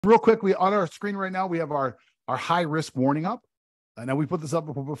Real quick, we on our screen right now, we have our high risk warning up. Now we put this up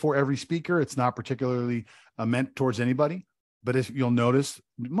before every speaker. It's not particularly meant towards anybody, but if you'll notice,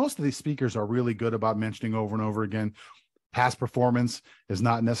 most of these speakers are really good about mentioning over and over again, past performance is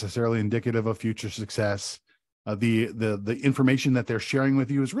not necessarily indicative of future success. The information that they're sharing with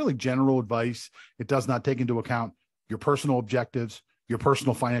you is really general advice. It does not take into account your personal objectives, your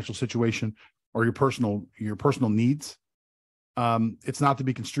personal financial situation, or your personal needs. It's not to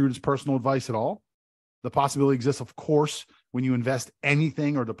be construed as personal advice at all. The possibility exists, of course, when you invest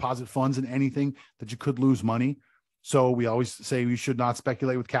anything or deposit funds in anything, that you could lose money. So we always say you should not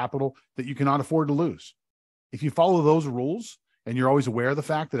speculate with capital that you cannot afford to lose. If you follow those rules and you're always aware of the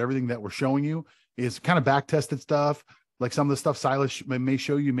fact that everything that we're showing you is kind of back-tested stuff, like some of the stuff Silas may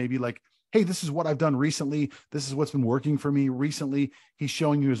show you, maybe like, hey, this is what I've done recently. This is what's been working for me recently. He's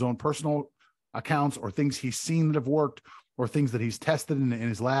showing you his own personal accounts or things he's seen that have worked or things that he's tested in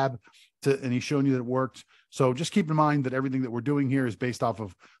his lab, and he's showing you that it worked. So just keep in mind that everything that we're doing here is based off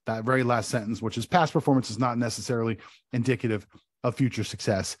of that very last sentence, which is past performance is not necessarily indicative of future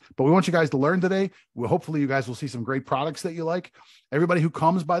success. But we want you guys to learn today. Hopefully you guys will see some great products that you like. Everybody who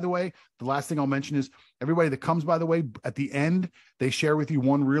comes, by the way, the last thing I'll mention is everybody that comes, by the way, at the end, they share with you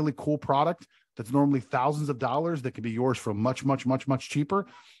one really cool product that's normally thousands of dollars that could be yours for much, much, much, much cheaper.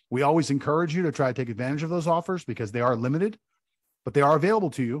 We always encourage you to try to take advantage of those offers because they are limited, but they are available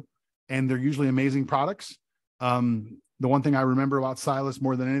to you, and they're usually amazing products. The one thing I remember about Silas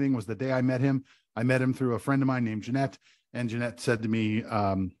more than anything was the day I met him. I met him through a friend of mine named Jeanette, and Jeanette said to me,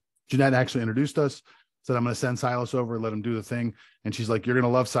 Jeanette actually introduced us, said, I'm going to send Silas over and let him do the thing. And she's like, you're going to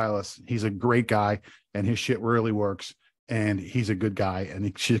love Silas. He's a great guy, and his shit really works, and he's a good guy.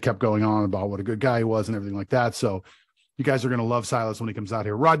 And she kept going on about what a good guy he was and everything like that. So you guys are going to love Silas when he comes out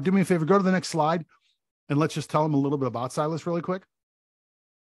here. Rod, do me a favor, go to the next slide, and let's just tell him a little bit about Silas really quick.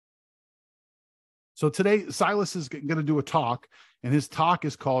 So today, Silas is going to do a talk, and his talk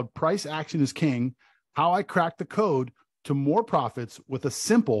is called Price Action is King, How I Cracked the Code to More Profits with a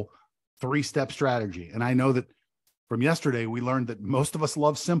Simple 3-Step Strategy. And I know that from yesterday, we learned that most of us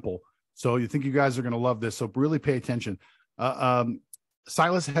love simple. So you think you guys are going to love this. So really pay attention.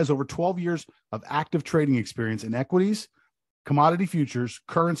 Silas has over 12 years of active trading experience in equities, commodity futures,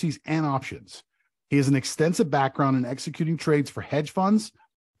 currencies, and options. He has an extensive background in executing trades for hedge funds,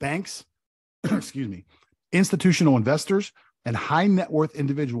 banks, institutional investors, and high net worth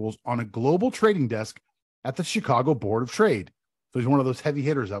individuals on a global trading desk at the Chicago Board of Trade. So he's one of those heavy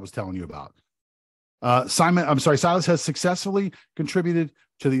hitters I was telling you about. Silas has successfully contributed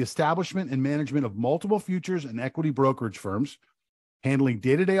to the establishment and management of multiple futures and equity brokerage firms, handling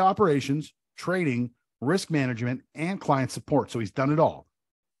day-to-day operations, trading, risk management, and client support. So he's done it all.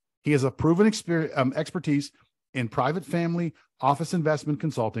 He has a proven expertise in private family office investment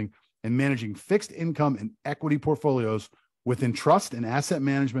consulting and managing fixed income and equity portfolios within trust and asset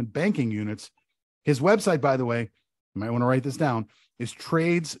management banking units. His website, by the way, you might want to write this down, is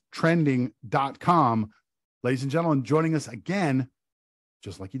tradestrending.com. Ladies and gentlemen, joining us again,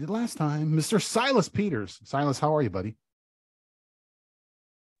 just like he did last time, Mr. Silas Peters. Silas, how are you, buddy?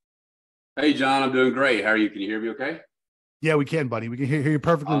 Hey, John, I'm doing great. How are you? Can you hear me okay? Yeah, we can, buddy. We can hear you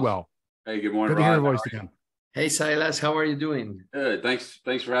perfectly well. Hey, good morning, Good to hear Rod. your voice again. Hey, Silas, how are you doing? Good. Thanks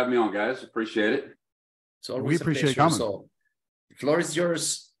for having me on, guys. Appreciate it. We appreciate coming. So, the floor is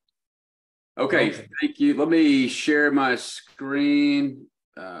yours. Okay, thank you. Let me share my screen.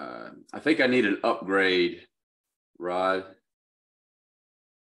 I think I need an upgrade, Rod.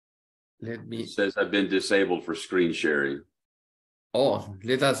 It says I've been disabled for screen sharing. Oh,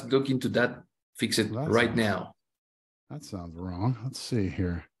 let us look into that. Fix it right now. That sounds wrong. Let's see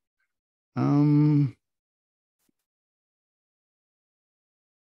here.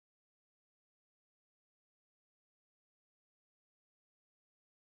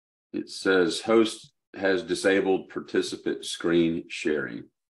 It says host has disabled participant screen sharing.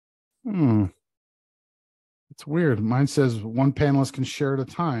 It's weird. Mine says one panelist can share at a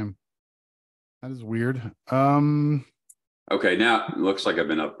time. That is weird. Okay, now it looks like I've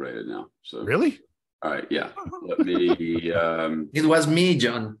been upgraded now. So really? All right, yeah. Let me It was me,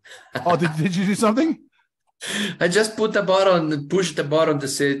 John. Oh, did you do something? I just put the button, pushed the button that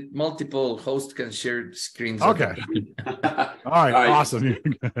said multiple hosts can share screens. Okay. All right, awesome.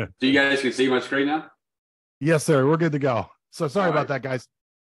 So you guys can see my screen now? Yes, sir. We're good to go. So sorry about that, guys.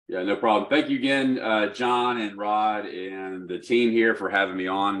 Yeah, no problem. Thank you again, John and Rod and the team here for having me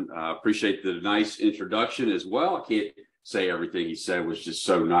on. Appreciate the nice introduction as well. I can't say everything he said was just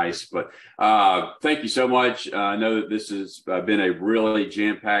so nice, but thank you so much. I know that this has been a really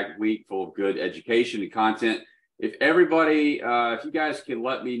jam-packed week full of good education and content, if everybody, if you guys can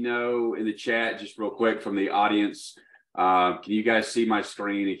let me know in the chat just real quick from the audience, can you guys see my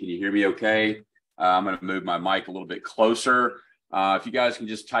screen and can you hear me okay? I'm going to move my mic a little bit closer. If you guys can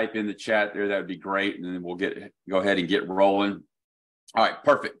just type in the chat there, that would be great. And then we'll go ahead and get rolling. All right,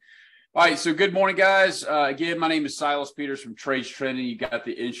 perfect. All right, so good morning, guys. Again, my name is Silas Peters from Trades Trending. You got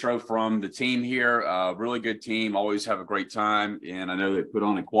the intro from the team here. Really good team. Always have a great time, and I know they put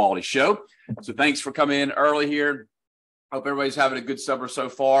on a quality show. So thanks for coming in early here. Hope everybody's having a good summer so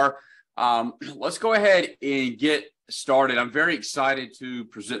far. Let's go ahead and get started. I'm very excited to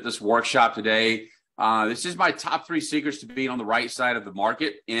present this workshop today. This is my top 3 secrets to being on the right side of the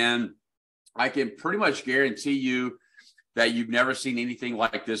market, and I can pretty much guarantee you that you've never seen anything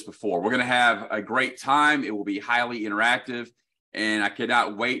like this before. We're going to have a great time. It will be highly interactive, and I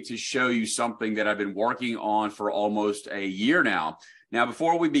cannot wait to show you something that I've been working on for almost a year now. Now,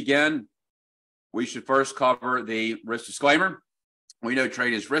 before we begin, we should first cover the risk disclaimer. We know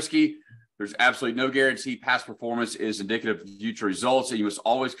trade is risky. There's absolutely no guarantee past performance is indicative of future results, and you must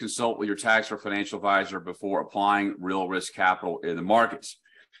always consult with your tax or financial advisor before applying real risk capital in the markets.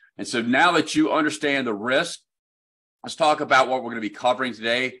 And so now that you understand the risk, let's talk about what we're going to be covering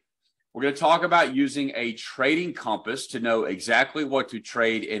today. We're going to talk about using a trading compass to know exactly what to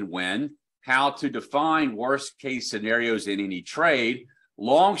trade and when, how to define worst case scenarios in any trade,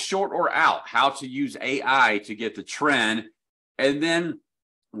 long, short, or out, how to use AI to get the trend, and then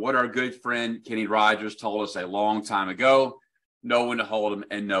what our good friend Kenny Rogers told us a long time ago, know when to hold them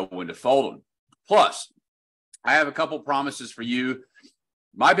and know when to fold them. Plus, I have a couple promises for you.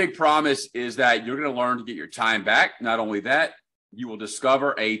 My big promise is that you're going to learn to get your time back. Not only that, you will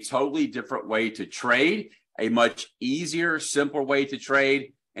discover a totally different way to trade, a much easier, simpler way to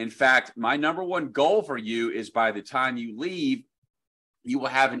trade. In fact, my number one goal for you is by the time you leave, you will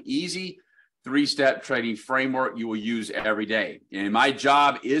have an easy 3-step trading framework you will use every day. And my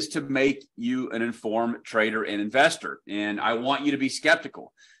job is to make you an informed trader and investor. And I want you to be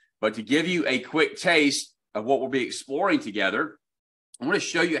skeptical. But to give you a quick taste of what we'll be exploring together, I want to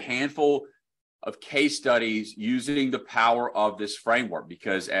show you a handful of case studies using the power of this framework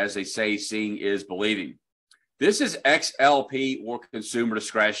because, as they say, seeing is believing. This is XLP or consumer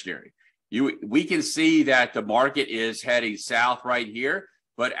discretionary. We can see that the market is heading south right here,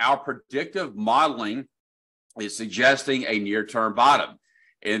 but our predictive modeling is suggesting a near-term bottom.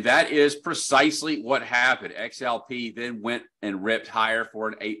 And that is precisely what happened. XLP then went and ripped higher for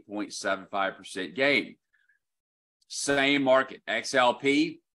an 8.75% gain. Same market,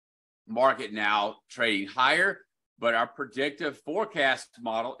 XLP, market now trading higher, but our predictive forecast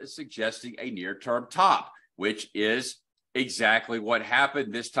model is suggesting a near-term top, which is exactly what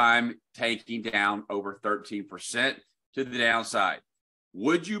happened, this time taking down over 13% to the downside.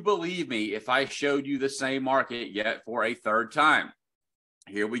 Would you believe me if I showed you the same market yet for a third time?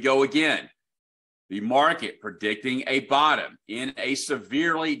 Here we go again. The market predicting a bottom in a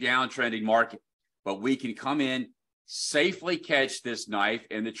severely downtrending market, but we can come in, safely catch this knife,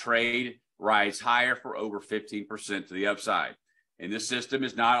 and the trade rides higher for over 15% to the upside. And this system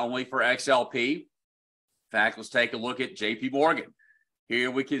is not only for XLP. In fact, let's take a look at JP Morgan. Here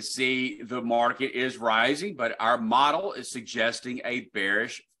we can see the market is rising, but our model is suggesting a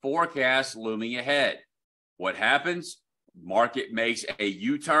bearish forecast looming ahead. What happens? Market makes a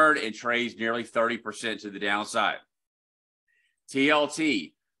U-turn and trades nearly 30% to the downside.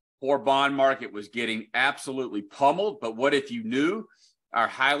 TLT, poor bond market, was getting absolutely pummeled, but what if you knew? Our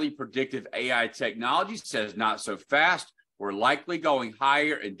highly predictive AI technology says not so fast. We're likely going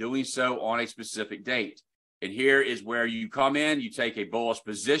higher and doing so on a specific date. And here is where you come in. You take a bullish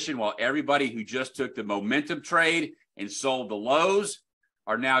position while everybody who just took the momentum trade and sold the lows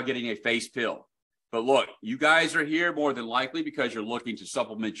are now getting a face pill. But look, you guys are here more than likely because you're looking to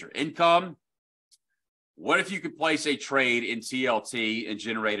supplement your income. What if you could place a trade in TLT and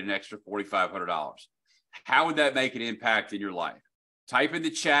generate an extra $4,500? How would that make an impact in your life? Type in the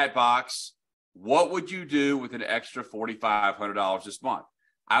chat box, what would you do with an extra $4,500 this month?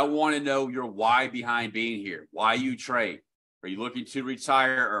 I want to know your why behind being here, why you trade. Are you looking to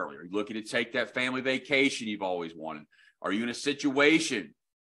retire early? Are you looking to take that family vacation you've always wanted? Are you in a situation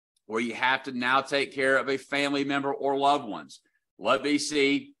where you have to now take care of a family member or loved ones? Let me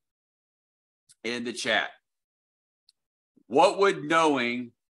see in the chat. What would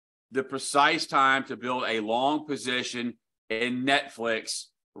knowing the precise time to build a long position in Netflix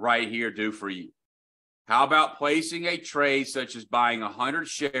right here do for you? How about placing a trade such as buying 100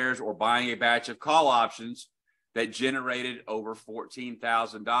 shares or buying a batch of call options that generated over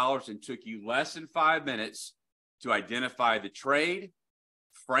 $14,000 and took you less than 5 minutes to identify the trade,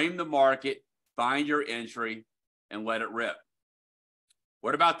 frame the market, find your entry, and let it rip.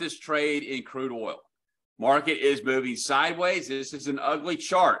 What about this trade in crude oil? Market is moving sideways. This is an ugly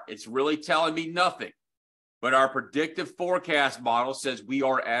chart. It's really telling me nothing. But our predictive forecast model says we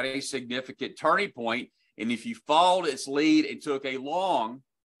are at a significant turning point. And if you followed its lead and took a long,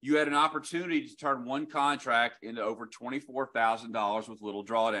 you had an opportunity to turn one contract into over $24,000 with little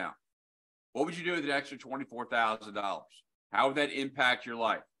drawdown. What would you do with an extra $24,000? How would that impact your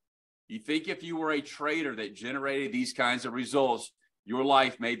life? You think if you were a trader that generated these kinds of results, your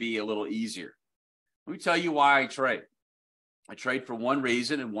life may be a little easier. Let me tell you why I trade. I trade for one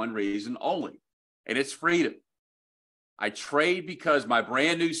reason and one reason only, and it's freedom. I trade because my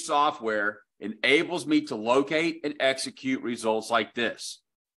brand new software enables me to locate and execute results like this.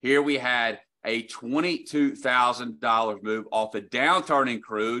 Here we had a $22,000 move off the downturn in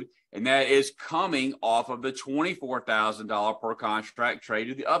crude, and that is coming off of the $24,000 per contract trade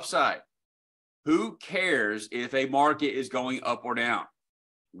to the upside. Who cares if a market is going up or down?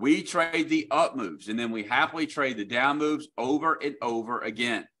 We trade the up moves, and then we happily trade the down moves over and over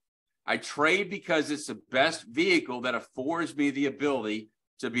again. I trade because it's the best vehicle that affords me the ability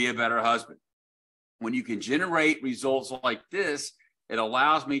to be a better husband. When you can generate results like this, it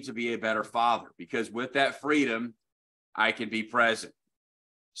allows me to be a better father, because with that freedom, I can be present.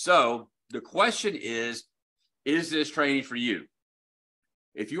 So the question is this training for you?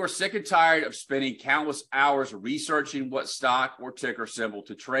 If you are sick and tired of spending countless hours researching what stock or ticker symbol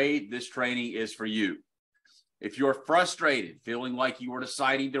to trade, this training is for you. If you're frustrated, feeling like you are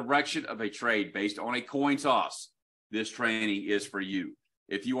deciding direction of a trade based on a coin toss, this training is for you.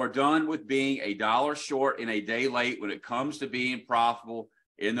 If you are done with being a dollar short and a day late when it comes to being profitable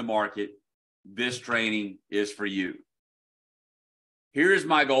in the market, this training is for you. Here's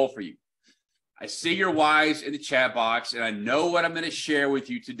my goal for you. I see your whys in the chat box, and I know what I'm going to share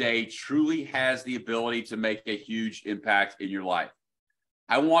with you today truly has the ability to make a huge impact in your life.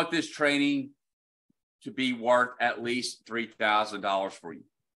 I want this training to be worth at least $3,000 for you.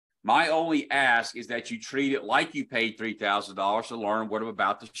 My only ask is that you treat it like you paid $3,000 to learn what I'm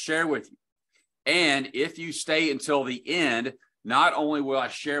about to share with you. And if you stay until the end, not only will I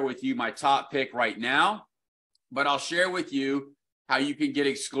share with you my top pick right now, but I'll share with you how you can get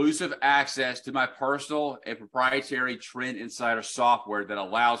exclusive access to my personal and proprietary Trend Insider software that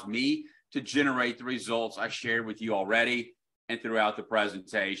allows me to generate the results I shared with you already and throughout the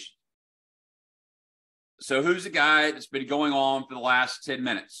presentation. So who's the guy that's been going on for the last 10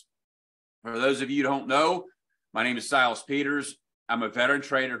 minutes? For those of you who don't know, my name is Silas Peters. I'm a veteran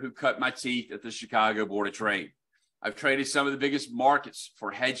trader who cut my teeth at the Chicago Board of Trade. I've traded some of the biggest markets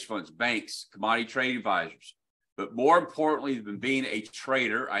for hedge funds, banks, commodity trading advisors. But more importantly than being a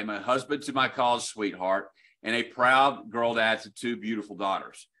trader, I'm a husband to my college sweetheart and a proud girl dad to two beautiful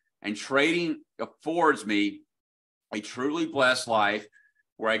daughters. And trading affords me a truly blessed life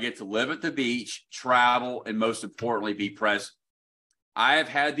where I get to live at the beach, travel, and most importantly, be present. I have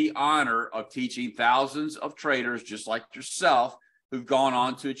had the honor of teaching thousands of traders just like yourself who've gone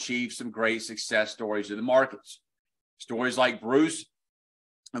on to achieve some great success stories in the markets. Stories like Bruce,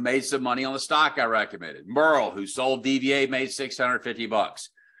 who made some money on the stock I recommended. Merle, who sold DVA, made $650.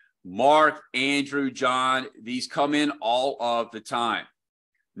 Mark, Andrew, John, these come in all of the time.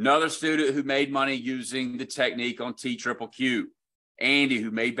 Another student who made money using the technique on TQQQ. Andy,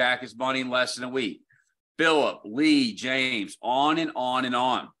 who made back his money in less than a week. Philip, Lee, James, on and on and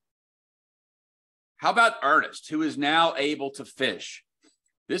on. How about Ernest, who is now able to fish?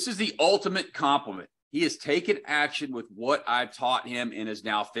 This is the ultimate compliment. He has taken action with what I've taught him and is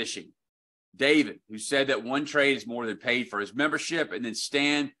now fishing. David, who said that one trade is more than paid for his membership, and then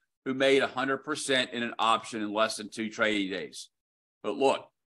Stan, who made 100% in an option in less than 2 trading days. But look,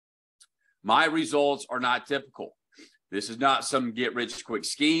 my results are not typical. This is not some get-rich-quick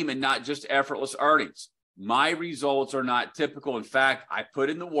scheme and not just effortless earnings. My results are not typical. In fact, I put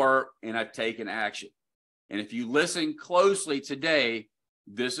in the work and I've taken action. And if you listen closely today,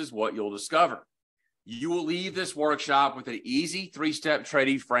 this is what you'll discover. You will leave this workshop with an easy 3-step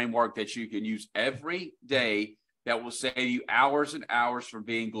trading framework that you can use every day that will save you hours and hours from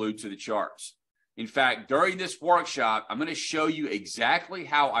being glued to the charts. In fact, during this workshop, I'm going to show you exactly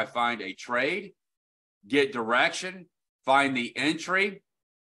how I find a trade, get direction, find the entry,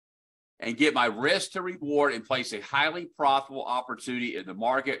 and get my risk to reward and place a highly profitable opportunity in the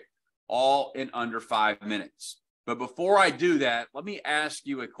market, all in under 5 minutes. But before I do that, let me ask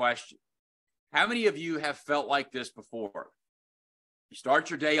you a question. How many of you have felt like this before? You start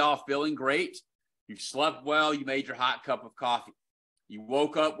your day off feeling great. You've slept well. You made your hot cup of coffee. You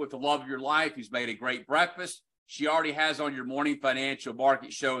woke up with the love of your life who's made a great breakfast. She already has on your morning financial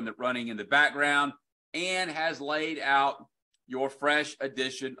market show running in the background. and has laid out your fresh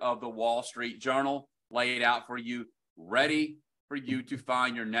edition of the Wall Street Journal, laid out for you, ready for you to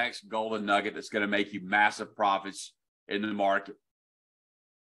find your next golden nugget that's going to make you massive profits in the market.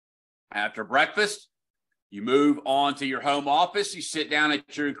 After breakfast, you move on to your home office. You sit down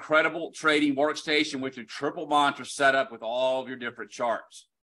at your incredible trading workstation with your triple mantra set up with all of your different charts.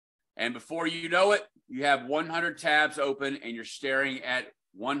 And before you know it, you have 100 tabs open and you're staring at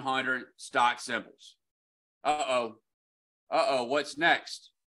 100 stock symbols. What's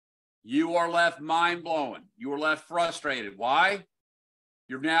next? You are left mind-blown. You are left frustrated. Why?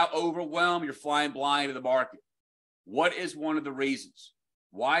 You're now overwhelmed. You're flying blind to the market. What is one of the reasons?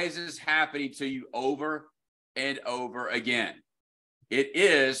 Why is this happening to you over and over again? It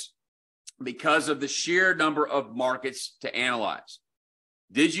is because of the sheer number of markets to analyze.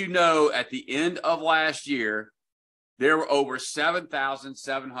 Did you know at the end of last year, there were over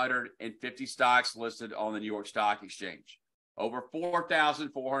 7,750 stocks listed on the New York Stock Exchange, over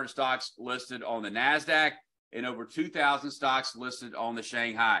 4,400 stocks listed on the NASDAQ, and over 2,000 stocks listed on the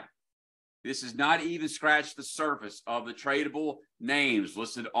Shanghai. This has not even scratched the surface of the tradable names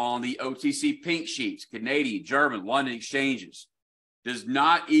listed on the OTC pink sheets, Canadian, German, London exchanges. Does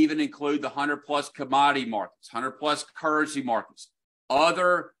not even include the 100-plus commodity markets, 100-plus currency markets,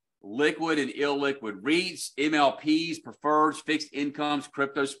 other liquid and illiquid REITs, MLPs, preferreds, fixed incomes,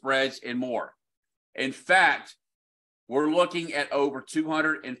 crypto spreads, and more. In fact, we're looking at over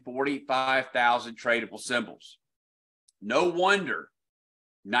 245,000 tradable symbols. No wonder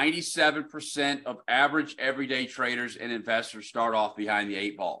 97% of average everyday traders and investors start off behind the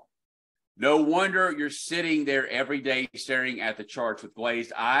eight ball. No wonder you're sitting there every day staring at the charts with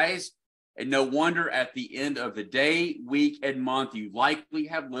glazed eyes. And no wonder at the end of the day, week, and month, you likely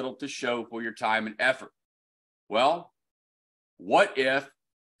have little to show for your time and effort. Well, what if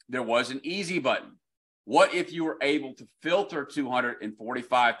there was an easy button? What if you were able to filter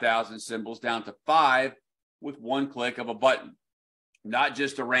 245,000 symbols down to 5 with one click of a button? Not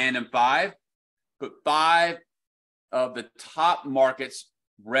just a random 5, but 5 of the top markets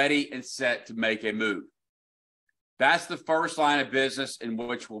ready and set to make a move. That's the first line of business in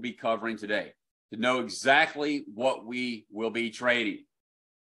which we'll be covering today, to know exactly what we will be trading.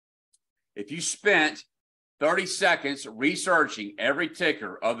 If you spent 30 seconds researching every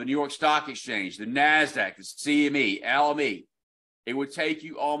ticker of the New York Stock Exchange, the NASDAQ, the CME, LME, it would take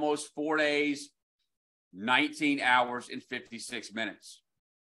you almost 4 days, 19 hours, and 56 minutes.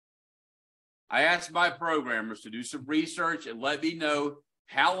 I asked my programmers to do some research and let me know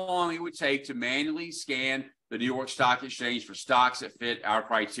how long it would take to manually scan the New York Stock Exchange for stocks that fit our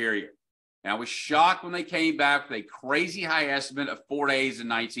criteria. And I was shocked when they came back with a crazy high estimate of 4 days and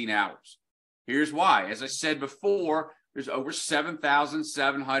 19 hours. Here's why. As I said before, there's over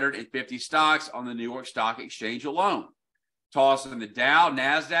 7,750 stocks on the New York Stock Exchange alone. Toss in the Dow,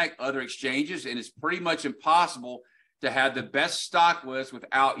 NASDAQ, other exchanges, and it's pretty much impossible to have the best stock list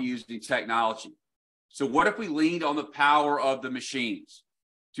without using technology. So what if we leaned on the power of the machines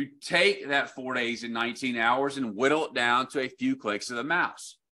to take that 4 days and 19 hours and whittle it down to a few clicks of the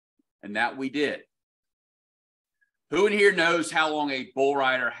mouse? And that we did. Who in here knows how long a bull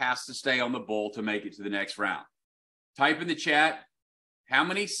rider has to stay on the bull to make it to the next round? Type in the chat, how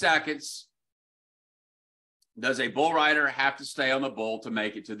many seconds does a bull rider have to stay on the bull to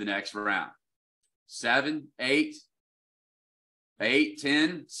make it to the next round? 7, 8,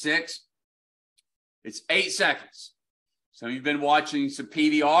 10, 6. It's 8 seconds. Some of you have been watching some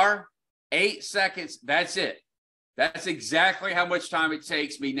PVR. 8 seconds, that's it. That's exactly how much time it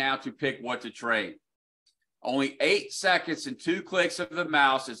takes me now to pick what to trade. Only 8 seconds and 2 clicks of the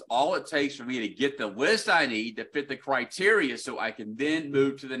mouse is all it takes for me to get the list I need to fit the criteria so I can then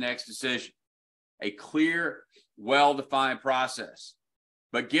move to the next decision. A clear, well-defined process.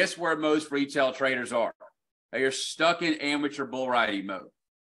 But guess where most retail traders are? They are stuck in amateur bull riding mode.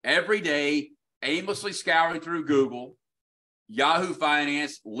 Every day, aimlessly scouring through Google, Yahoo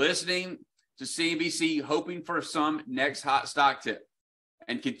Finance, listening to CNBC, hoping for some next hot stock tip,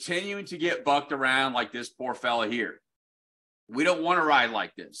 and continuing to get bucked around like this poor fella here. We don't want to ride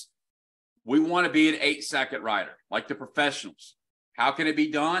like this. We want to be an 8-second rider, like the professionals. How can it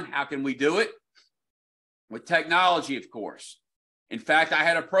be done? How can we do it? With technology, of course. In fact, I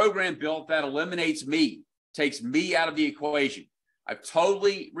had a program built that eliminates me, takes me out of the equation. I've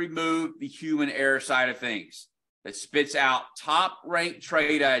totally removed the human error side of things. That spits out top-ranked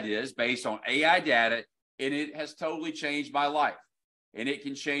trade ideas based on AI data, and it has totally changed my life, and it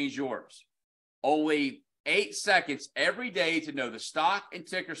can change yours. Only 8 seconds every day to know the stock and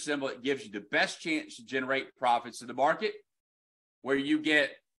ticker symbol that gives you the best chance to generate profits in the market, where you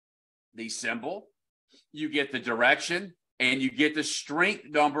get the symbol, you get the direction, and you get the strength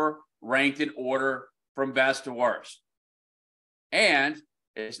number ranked in order from best to worst. And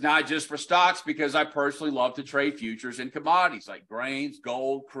it's not just for stocks, because I personally love to trade futures and commodities like grains,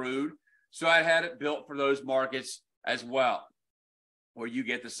 gold, crude. So I had it built for those markets as well, where you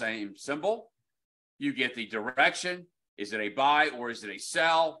get the same symbol, you get the direction, is it a buy or is it a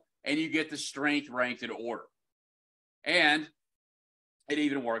sell, and you get the strength ranked in order. And it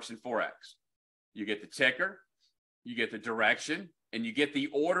even works in Forex. You get the ticker, you get the direction, and you get the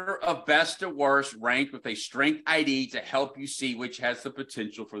order of best to worst ranked with a strength ID to help you see which has the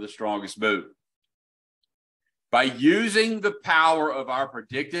potential for the strongest move. By using the power of our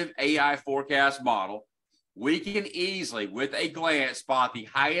predictive AI forecast model, we can easily, with a glance, spot the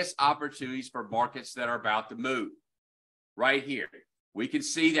highest opportunities for markets that are about to move. Right here, we can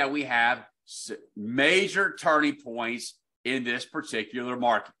see that we have major turning points in this particular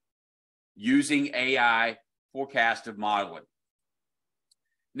market using AI forecastive modeling.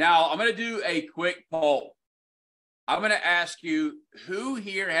 Now, I'm going to do a quick poll. I'm going to ask you, who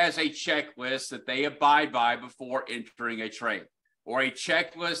here has a checklist that they abide by before entering a trade, or a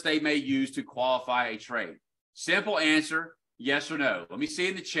checklist they may use to qualify a trade? Simple answer, yes or no. Let me see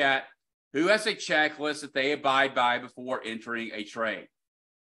in the chat, who has a checklist that they abide by before entering a trade?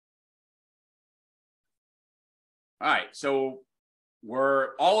 All right, so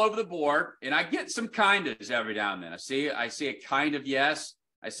we're all over the board, and I get some kind ofs every now and then. I see a kind of yes.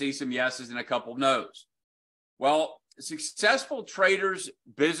 I see some yeses and a couple no's. Well, successful traders,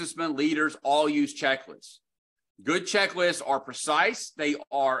 businessmen, leaders all use checklists. Good checklists are precise, they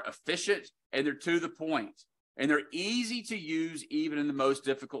are efficient, and they're to the point. And they're easy to use even in the most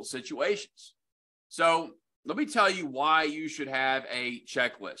difficult situations. So let me tell you why you should have a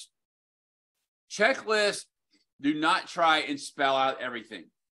checklist. Checklists do not try and spell out everything,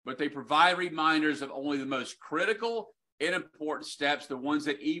 but they provide reminders of only the most critical and important steps, the ones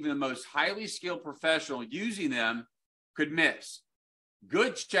that even the most highly skilled professional using them could miss.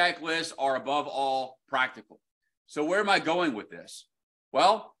 Good checklists are above all practical. So where am I going with this?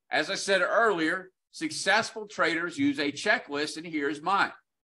 Well, as I said earlier, successful traders use a checklist, and here's mine.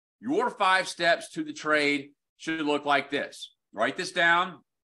 Your 5 steps to the trade should look like this. Write this down,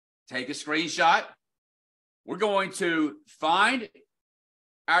 take a screenshot. We're going to find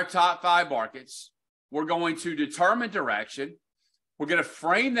our top 5 markets. We're going to determine direction. We're going to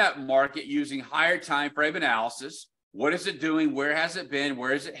frame that market using higher time frame analysis. What is it doing? Where has it been?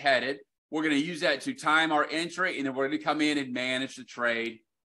 Where is it headed? We're going to use that to time our entry, and then we're going to come in and manage the trade,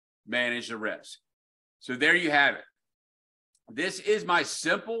 manage the risk. So there you have it. This is my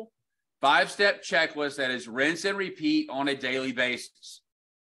simple 5-step checklist that is rinse and repeat on a daily basis.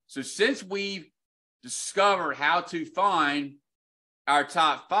 So since we've discovered how to find our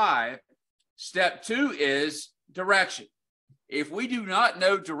top 5, step 2 is direction. If we do not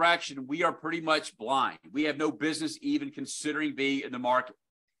know direction, we are pretty much blind. We have no business even considering being in the market.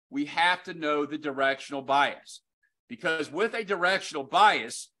 We have to know the directional bias, because with a directional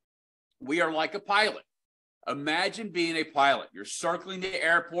bias, we are like a pilot. Imagine being a pilot. You're circling the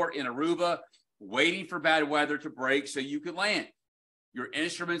airport in Aruba, waiting for bad weather to break so you can land. Your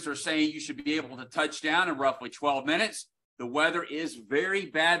instruments are saying you should be able to touch down in roughly 12 minutes. The weather is very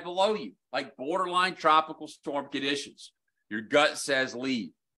bad below you, like borderline tropical storm conditions. Your gut says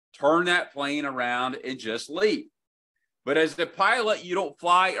leave. Turn that plane around and just leave. But as the pilot, you don't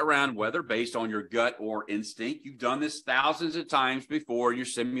fly around weather based on your gut or instinct. You've done this thousands of times before in your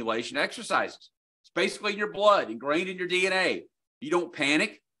simulation exercises. It's basically in your blood, ingrained in your DNA. You don't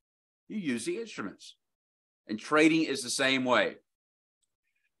panic. You use the instruments. And trading is the same way.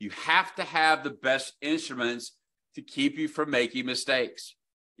 You have to have the best instruments to keep you from making mistakes.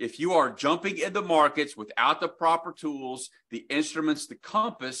 If you are jumping into markets without the proper tools, the instruments, the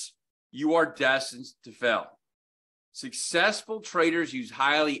compass, you are destined to fail. Successful traders use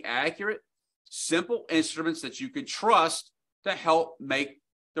highly accurate, simple instruments that you can trust to help make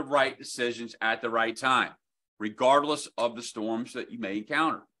the right decisions at the right time, regardless of the storms that you may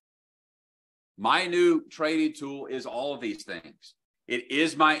encounter. My new trading tool is all of these things. It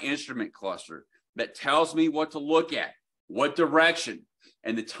is my instrument cluster that tells me what to look at, what direction,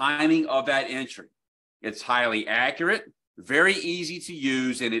 and the timing of that entry. It's highly accurate, very easy to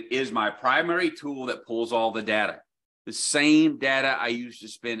use, and it is my primary tool that pulls all the data. The same data I used to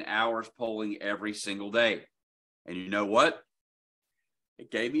spend hours polling every single day. And you know what?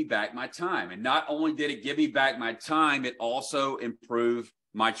 It gave me back my time. And not only did it give me back my time, it also improved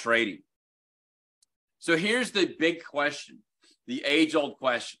my trading. So here's the big question, the age-old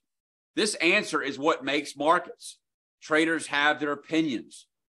question. This answer is what makes markets. Traders have their opinions,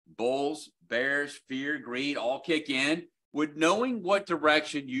 bulls, bears, fear, greed all kick in, would knowing what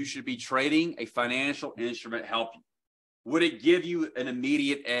direction you should be trading a financial instrument help you? Would it give you an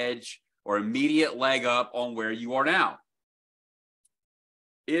immediate edge or immediate leg up on where you are now?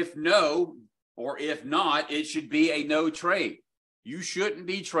 If no, or if not, it should be a no trade. You shouldn't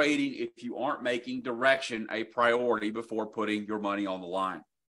be trading if you aren't making direction a priority before putting your money on the line.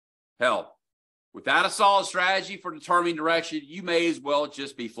 Hell, without a solid strategy for determining direction, you may as well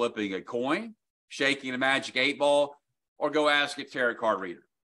just be flipping a coin, shaking a magic 8-ball, or go ask a tarot card reader.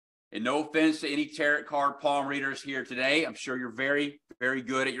 And no offense to any tarot card palm readers here today, I'm sure you're very, very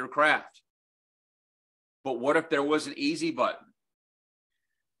good at your craft. But what if there was an easy button?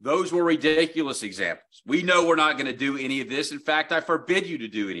 Those were ridiculous examples. We know we're not going to do any of this. In fact, I forbid you to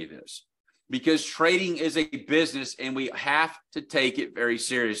do any of this because trading is a business and we have to take it very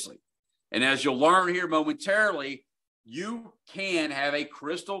seriously. And as you'll learn here momentarily, you can have a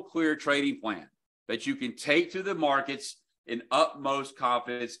crystal clear trading plan that you can take to the markets in utmost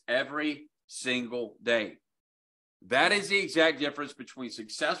confidence every single day. That is the exact difference between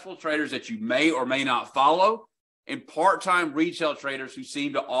successful traders that you may or may not follow and part-time retail traders who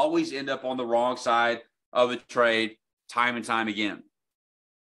seem to always end up on the wrong side of the trade time and time again.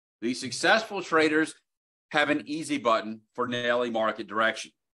 These successful traders have an easy button for nailing market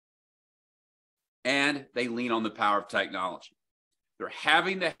direction, and they lean on the power of technology. They're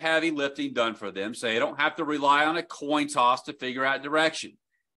having the heavy lifting done for them, so they don't have to rely on a coin toss to figure out direction.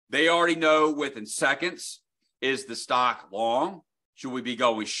 They already know within seconds, is the stock long? Should we be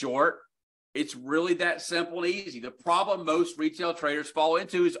going short? It's really that simple and easy. The problem most retail traders fall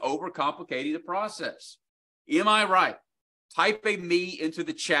into is overcomplicating the process. Am I right? Type a me into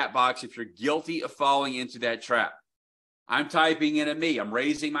the chat box if you're guilty of falling into that trap. I'm typing in a me. I'm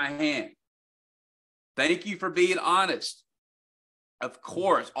raising my hand. Thank you for being honest. Of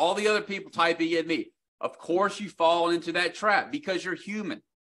course, all the other people typing in me, of course you fall into that trap because you're human.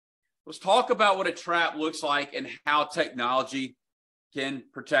 Let's talk about what a trap looks like and how technology can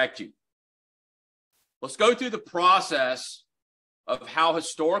protect you. Let's go through the process of how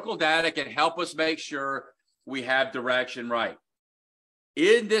historical data can help us make sure we have direction right.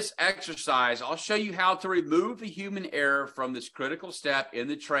 In this exercise, I'll show you how to remove the human error from this critical step in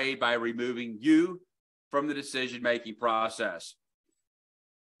the trade by removing you from the decision-making process.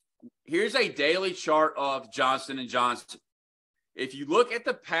 Here's a daily chart of Johnson & Johnson. If you look at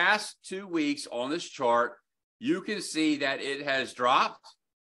the past 2 weeks on this chart, you can see that it has dropped,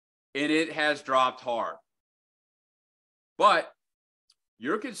 and it has dropped hard. But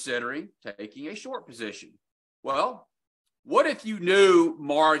you're considering taking a short position. Well, what if you knew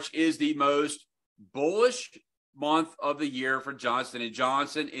March is the most bullish month of the year for Johnson &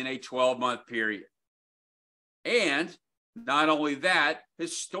 Johnson in a 12-month period? And not only that,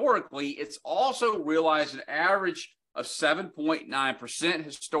 historically, it's also realized an average of 7.9%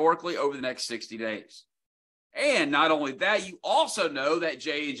 historically over the next 60 days. And not only that, you also know that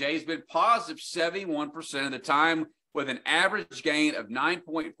J&J has been positive 71% of the time with an average gain of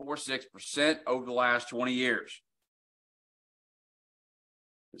 9.46% over the last 20 years.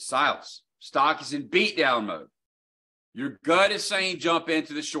 Silas, stock is in beatdown mode. Your gut is saying jump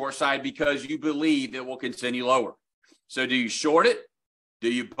into the short side because you believe it will continue lower. So do you short it?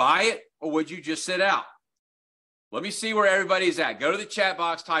 Do you buy it? Or would you just sit out? Let me see where everybody's at. Go to the chat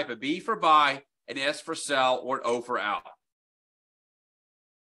box, type a B for buy, an S for sell, or an O for out.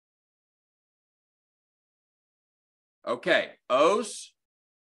 Okay, O's,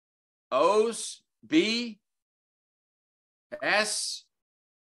 B, S.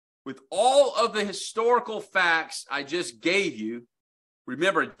 With all of the historical facts I just gave you,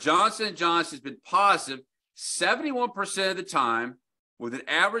 remember Johnson & Johnson has been positive 71% of the time with an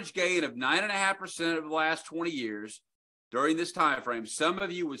average gain of 9.5% over the last 20 years. During this time frame, some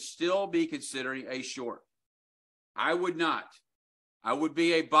of you would still be considering a short. I would not. I would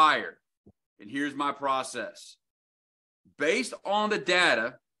be a buyer. And here's my process. Based on the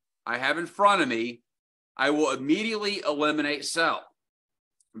data I have in front of me, I will immediately eliminate sell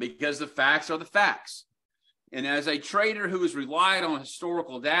because the facts are the facts. And as a trader who has relied on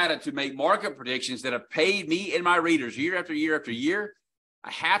historical data to make market predictions that have paid me and my readers year after year after year,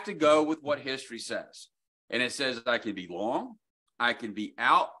 I have to go with what history says. And it says I can be long, I can be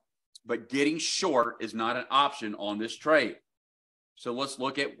out, but getting short is not an option on this trade. So let's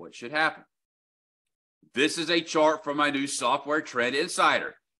look at what should happen. This is a chart from my new software Trend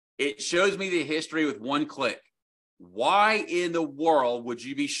Insider. It shows me the history with one click. Why in the world would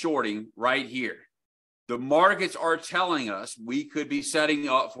you be shorting right here? The markets are telling us we could be setting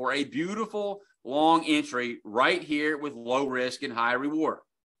up for a beautiful long entry right here with low risk and high reward.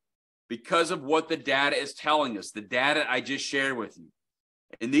 because of what the data is telling us, the data I just shared with you.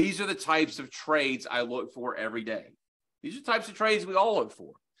 And these are the types of trades I look for every day. These are the types of trades we all look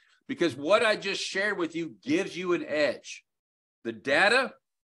for, because what I just shared with you gives you an edge. The data,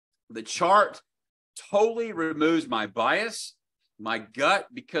 the chart totally removes my bias, my gut,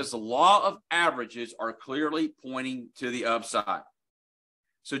 because the law of averages are clearly pointing to the upside.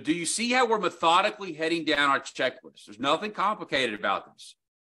 So do you see how we're methodically heading down our checklist? There's nothing complicated about this.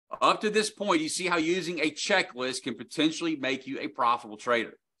 Up to this point, you see how using a checklist can potentially make you a profitable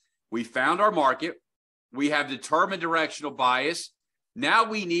trader. We found our market. We have determined directional bias. Now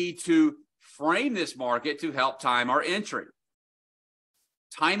we need to frame this market to help time our entry.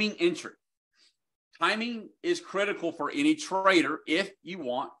 Timing entry. Timing is critical for any trader if you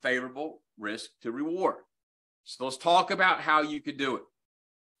want favorable risk to reward. So let's talk about how you can do it.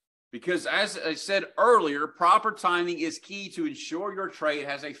 Because as I said earlier, proper timing is key to ensure your trade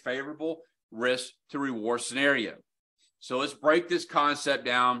has a favorable risk to reward scenario. So let's break this concept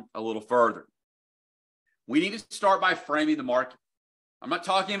down a little further. We need to start by framing the market. I'm not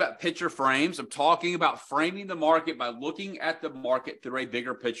talking about picture frames. I'm talking about framing the market by looking at the market through a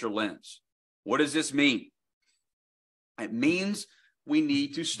bigger picture lens. What does this mean? It means we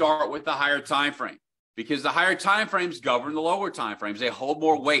need to start with the higher time frame, because the higher time frames govern the lower time frames. They hold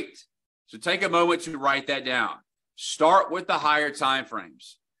more weight. So take a moment to write that down. Start with the higher time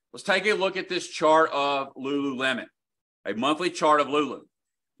frames. Let's take a look at this chart of Lululemon, a monthly chart of Lulu.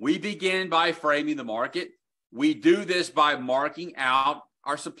 We begin by framing the market. We do this by marking out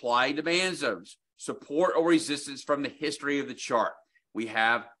our supply and demand zones, support or resistance from the history of the chart. We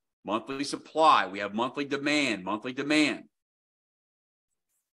have monthly supply. We have monthly demand, monthly demand.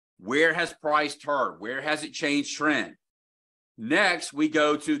 Where has price turned? Where has it changed trend? Next, we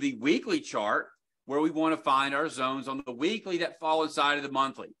go to the weekly chart, where we want to find our zones on the weekly that fall inside of the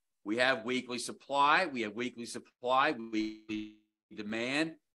monthly. We have weekly supply, weekly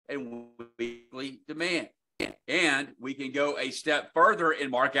demand, and weekly demand. And we can go a step further and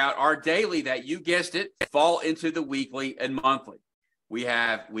mark out our daily that, you guessed it, fall into the weekly and monthly. We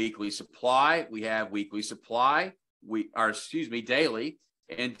have weekly supply, daily,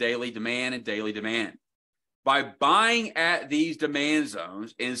 and daily demand and daily demand. By buying at these demand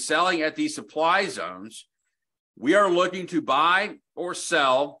zones and selling at these supply zones, we are looking to buy or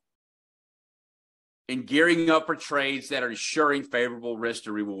sell and gearing up for trades that are ensuring favorable risk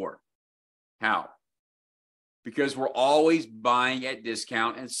to reward. How? Because we're always buying at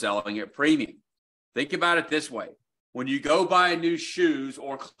discount and selling at premium. Think about it this way. When you go buy new shoes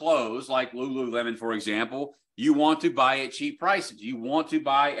or clothes, like Lululemon, for example, you want to buy at cheap prices. You want to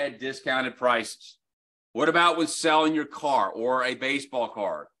buy at discounted prices. What about when selling your car or a baseball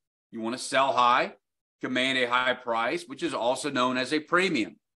card? You want to sell high, command a high price, which is also known as a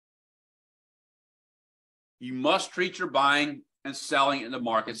premium. You must treat your buying and selling in the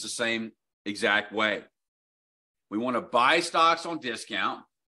markets the same exact way. We want to buy stocks on discount,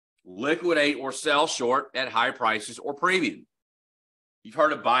 liquidate or sell short at high prices or premium. You've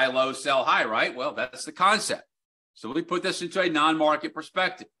heard of buy low, sell high, right? Well, that's the concept. So we put this into a non-market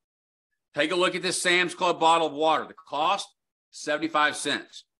perspective. Take a look at this Sam's Club bottle of water. The cost, 75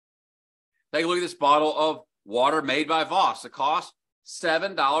 cents. Take a look at this bottle of water made by Voss. The cost,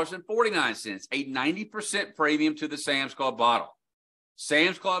 $7.49, a 90% premium to the Sam's Club bottle.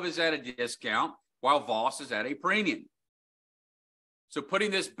 Sam's Club is at a discount, while Voss is at a premium. So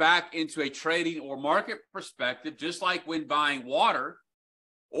putting this back into a trading or market perspective, just like when buying water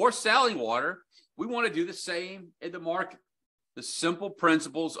or selling water, we want to do the same in the market. The simple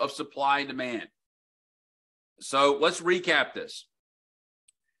principles of supply and demand. So let's recap this.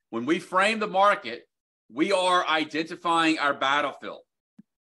 When we frame the market, we are identifying our battlefield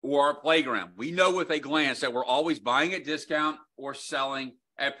or our playground. We know with a glance that we're always buying at discount or selling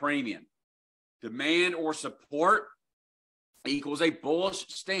at premium. Demand or support equals a bullish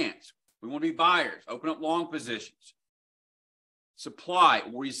stance. We want to be buyers, open up long positions. Supply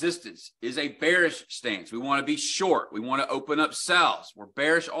or resistance is a bearish stance. We want to be short. We want to open up sells. We're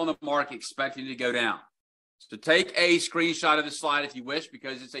bearish on the market, expecting to go down. So take a screenshot of the slide if you wish,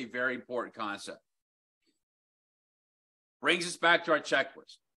 because it's a very important concept. Brings us back to our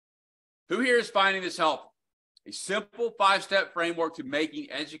checklist. Who here is finding this helpful? A simple 5-step framework to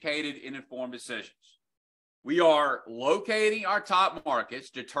making educated and informed decisions. We are locating our top markets,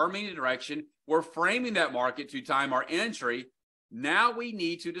 determining the direction. We're framing that market to time our entry. Now we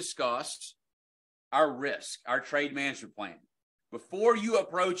need to discuss our risk, our trade management plan. Before you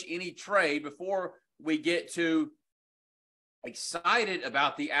approach any trade, before we get too excited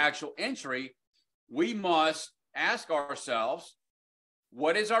about the actual entry, we must ask ourselves,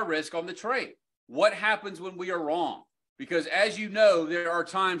 what is our risk on the trade? What happens when we are wrong? Because as you know, there are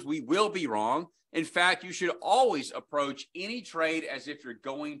times we will be wrong. In fact, you should always approach any trade as if you're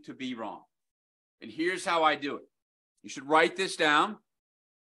going to be wrong. And here's how I do it. You should write this down.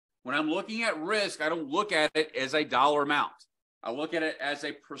 When I'm looking at risk, I don't look at it as a dollar amount. I look at it as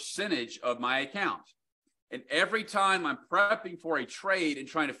a percentage of my account. And every time I'm prepping for a trade and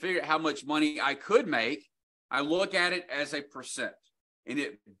trying to figure out how much money I could make, I look at it as a percent. And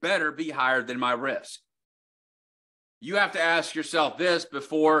it better be higher than my risk. You have to ask yourself this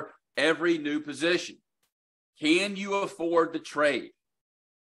before every new position. Can you afford the trade?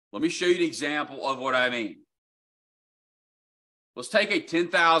 Let me show you an example of what I mean. Let's take a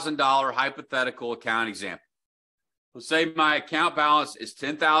 $10,000 hypothetical account example. Let's say my account balance is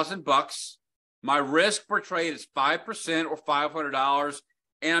 $10,000. My risk per trade is 5% or $500,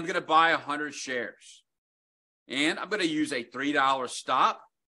 and I'm going to buy 100 shares. And I'm going to use a $3 stop.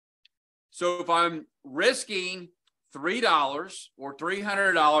 So if I'm risking $3 or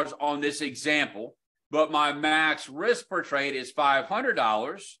 $300 on this example, but my max risk per trade is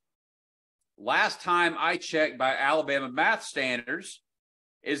 $500, last time I checked by Alabama math standards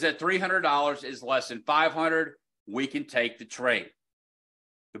is that $300 is less than $500. We can take the trade.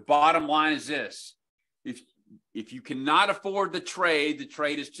 The bottom line is this. If you cannot afford the trade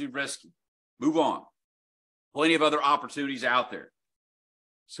is too risky. Move on. Plenty of other opportunities out there.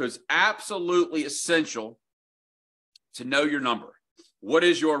 So it's absolutely essential to know your number. What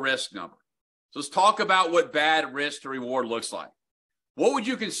is your risk number? So let's talk about what bad risk to reward looks like. What would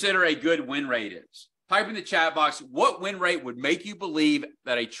you consider a good win rate is? Type in the chat box, what win rate would make you believe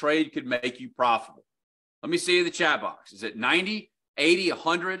that a trade could make you profitable? Let me see in the chat box. Is it 90, 80,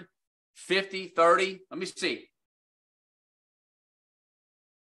 100, 50, 30? Let me see.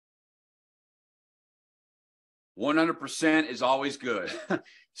 %100 is always good.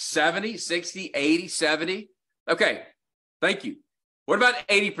 70, 60, 80, 70. Okay, thank you. What about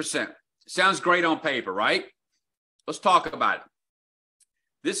 80%? Sounds great on paper, right? Let's talk about it.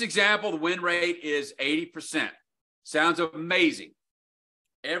 This example, the win rate is 80%. Sounds amazing.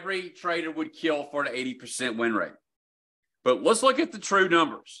 Every trader would kill for an 80% win rate. But let's look at the true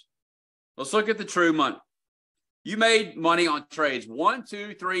numbers. Let's look at the true money. You made money on trades 1,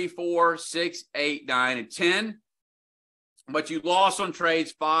 2, 3, 4, 6, 8, 9, and 10. But you lost on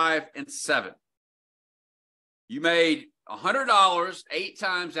trades 5 and 7. You made $100 8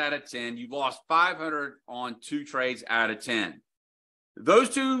 times out of 10. You lost $500 on 2 trades out of 10. Those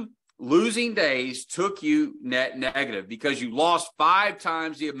 2 losing days took you net negative because you lost 5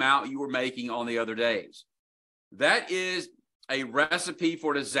 times the amount you were making on the other days. That is a recipe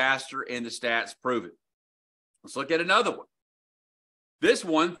for disaster, and the stats prove it. Let's look at another one. This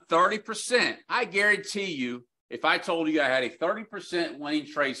one, 30%. I guarantee you, if I told you I had a 30% winning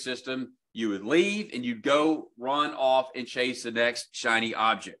trade system, you would leave and you'd go run off and chase the next shiny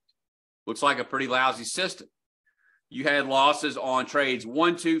object. Looks like a pretty lousy system. You had losses on trades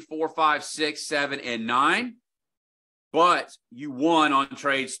 1, 2, 4, 5, 6, 7, and 9, but you won on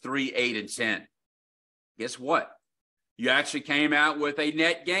trades 3, 8, and 10. Guess what? You actually came out with a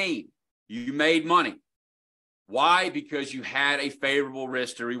net gain. You made money. Why? Because you had a favorable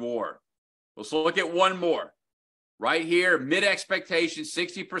risk to reward. Let's look at one more. Right here, mid expectation,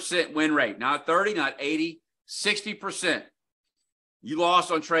 60% win rate. Not 30, not 80, 60%. You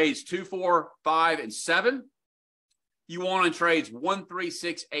lost on trades 2, 4, 5, and 7. You won on trades 1, 3,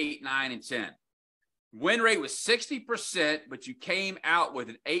 6, 8, 9, and 10. Win rate was 60%, but you came out with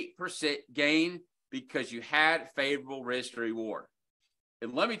an 8% gain because you had favorable risk to reward.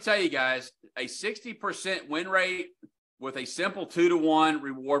 And let me tell you guys, a 60% win rate with a simple 2-to-1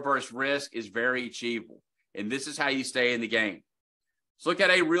 reward versus risk is very achievable. And this is how you stay in the game. Let's look at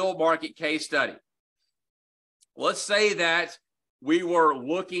a real market case study. Let's say that we were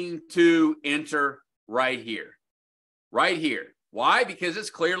looking to enter right here. Right here. Why? Because it's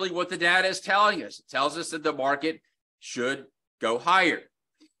clearly what the data is telling us. It tells us that the market should go higher.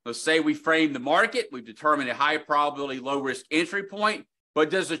 Let's say we frame the market. We've determined a high probability, low risk entry point. But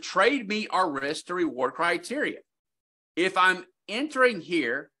does the trade meet our risk to reward criteria? If I'm entering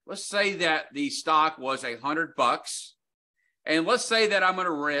here, let's say that the stock was $100, and let's say that I'm going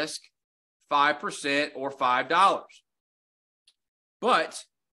to risk 5% or $5. But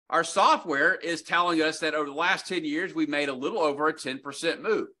our software is telling us that over the last 10 years, we made a little over a 10%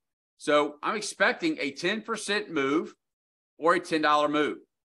 move. So I'm expecting a 10% move or a $10 move.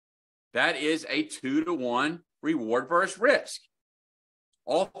 That is a 2-to-1 reward versus risk.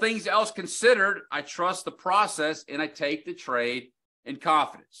 All things else considered, I trust the process and I take the trade in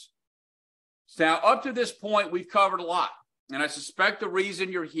confidence. So now, up to this point, we've covered a lot. And I suspect the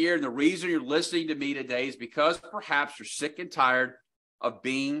reason you're here and the reason you're listening to me today is because perhaps you're sick and tired of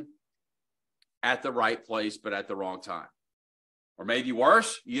being at the right place, but at the wrong time. Or maybe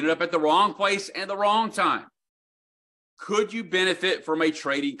worse, you ended up at the wrong place and the wrong time. Could you benefit from a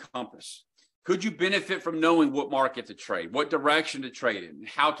trading compass? Could you benefit from knowing what market to trade, what direction to trade in,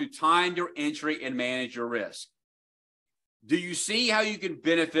 how to time your entry and manage your risk? Do you see how you can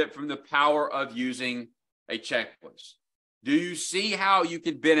benefit from the power of using a checklist? Do you see how you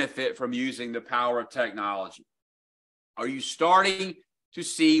can benefit from using the power of technology? Are you starting to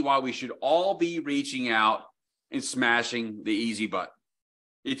see why we should all be reaching out and smashing the easy button?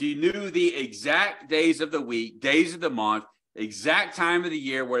 If you knew the exact days of the week, days of the month, exact time of the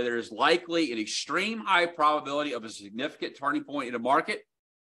year where there is likely an extreme high probability of a significant turning point in a market,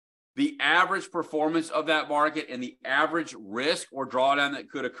 the average performance of that market and the average risk or drawdown that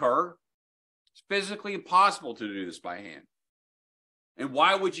could occur, it's physically impossible to do this by hand. And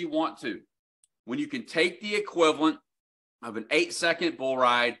why would you want to? When you can take the equivalent of an 8-second bull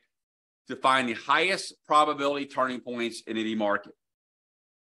ride to find the highest probability turning points in any market.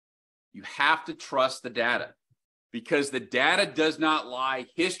 You have to trust the data because the data does not lie.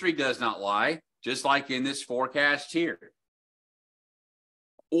 History does not lie, just like in this forecast here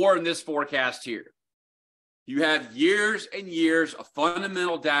or in this forecast here. You have years and years of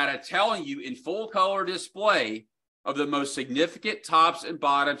fundamental data telling you in full color display of the most significant tops and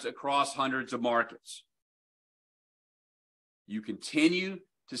bottoms across hundreds of markets. You continue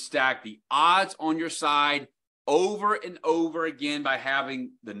to stack the odds on your side over and over again by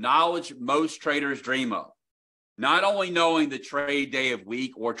having the knowledge most traders dream of. Not only knowing the trade day of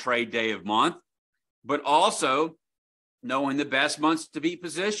week or trade day of month, but also knowing the best months to be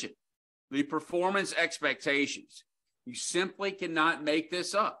positioned, the performance expectations. You simply cannot make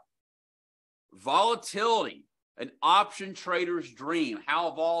this up. Volatility, an option trader's dream,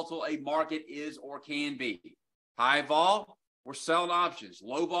 how volatile a market is or can be. High vol, we're selling options.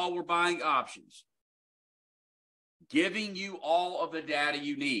 Low vol, we're buying options. Giving you all of the data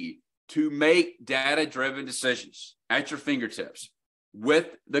you need to make data-driven decisions at your fingertips with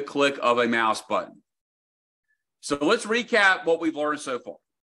the click of a mouse button. So let's recap what we've learned so far.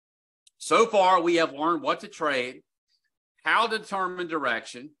 So far, we have learned what to trade, how to determine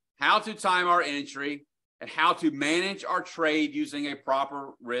direction, how to time our entry, and how to manage our trade using a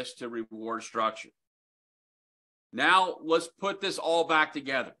proper risk to reward structure. Now, let's put this all back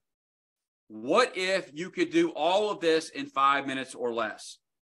together. What if you could do all of this in 5 minutes or less?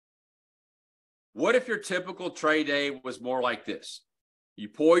 What if your typical trade day was more like this? You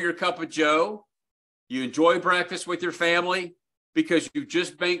pour your cup of joe, you enjoy breakfast with your family because you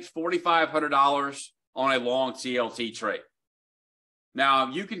just banked $4,500 on a long TLT trade.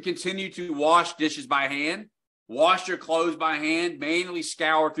 Now, you can continue to wash dishes by hand, wash your clothes by hand, manually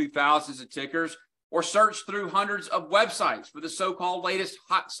scour through thousands of tickers, or search through hundreds of websites for the so-called latest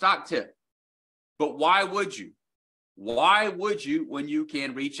hot stock tip. But why would you? Why would you when you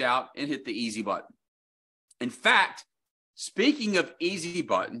can reach out and hit the easy button? In fact, speaking of easy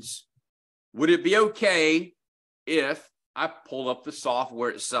buttons, would it be okay if I pulled up the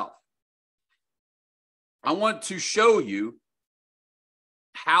software itself? I want to show you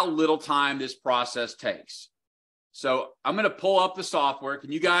how little time this process takes. So I'm going to pull up the software.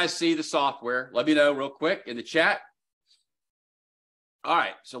 Can you guys see the software? Let me know real quick in the chat. All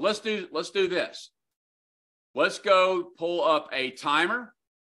right, so let's do this. Let's go pull up a timer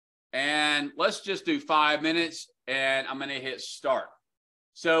and let's just do 5 minutes and I'm going to hit start.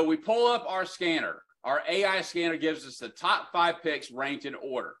 So we pull up our scanner. Our AI scanner gives us the top 5 picks ranked in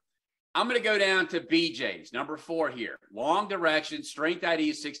order. I'm going to go down to BJ's, number 4 here. Long direction, strength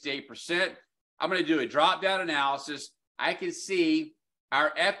ID is 68%. I'm going to do a drop-down analysis. I can see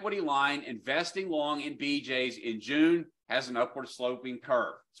our equity line investing long in BJ's in June has an upward sloping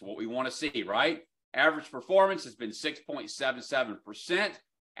curve. It's what we want to see, right? Average performance has been 6.77%.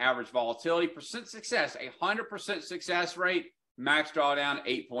 Average volatility, percent success, 100% success rate. Max drawdown,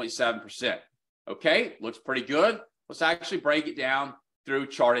 8.7%. Okay, looks pretty good. Let's actually break it down through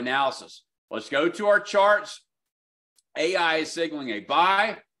chart analysis. Let's go to our charts. AI is signaling a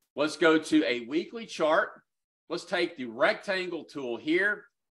buy. Let's go to a weekly chart. Let's take the rectangle tool here.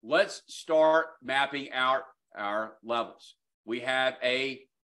 Let's start mapping out our levels. We have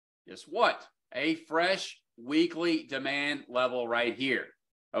guess what? A fresh weekly demand level right here.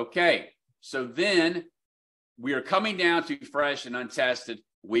 Okay, so then we are coming down to fresh and untested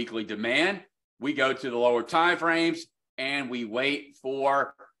weekly demand. We go to the lower time frames and we wait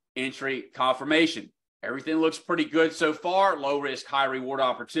for entry confirmation. Everything looks pretty good so far. Low risk, high reward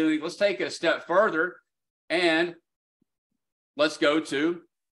opportunity. Let's take it a step further and let's go to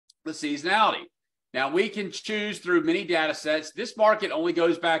the seasonality. Now, we can choose through many data sets. This market only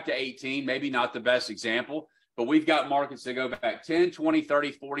goes back to 18, maybe not the best example, but we've got markets that go back 10, 20,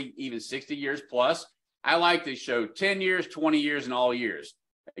 30, 40, even 60 years plus. I like to show 10 years, 20 years, and all years.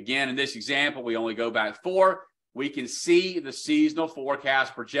 Again, in this example, we only go back 4. We can see the seasonal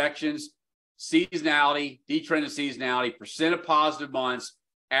forecast projections, seasonality, detrended seasonality, percent of positive months,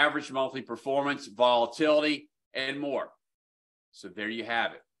 average monthly performance, volatility, and more. So there you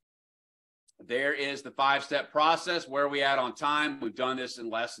have it. There is the 5-step process. Where are we at on time? We've done this in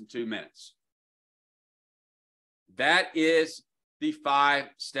less than 2 minutes. That is the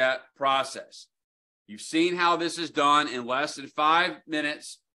 5-step process. You've seen how this is done in less than 5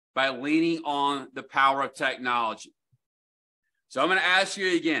 minutes by leaning on the power of technology. So I'm going to ask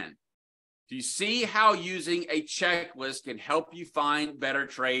you again, do you see how using a checklist can help you find better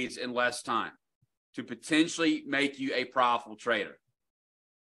trades in less time to potentially make you a profitable trader?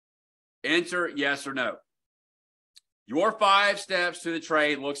 Enter yes or no. Your 5 steps to the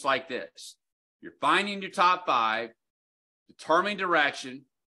trade looks like this. You're finding your top 5, determining direction,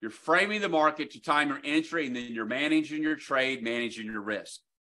 you're framing the market to time your entry, and then you're managing your trade, managing your risk.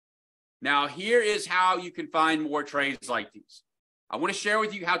 Now, here is how you can find more trades like these. I want to share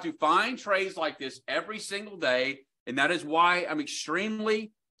with you how to find trades like this every single day, and that is why I'm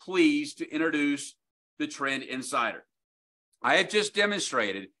extremely pleased to introduce the Trend Insider. I have just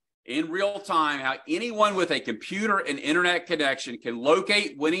demonstrated in real time how anyone with a computer and internet connection can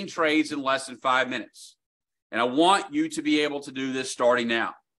locate winning trades in less than 5 minutes. And I want you to be able to do this starting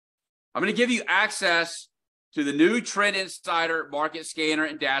now. I'm going to give you access to the new Trend Insider market scanner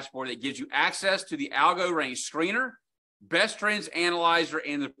and dashboard that gives you access to the algo range screener, best trends analyzer,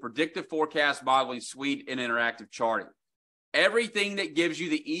 and the predictive forecast modeling suite and interactive charting. Everything that gives you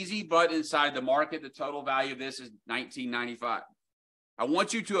the easy button inside the market. The total value of this is $19.95. I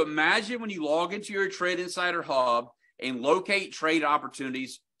want you to imagine when you log into your Trend Insider hub and locate trade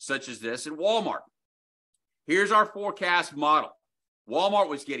opportunities such as this in Walmart. Here's our forecast model. Walmart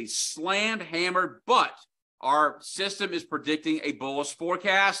was getting slammed, hammered, but our system is predicting a bullish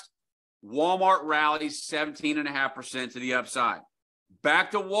forecast. Walmart rallies 17.5% to the upside.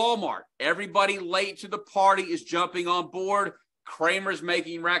 Back to Walmart. Everybody late to the party is jumping on board. Kramer's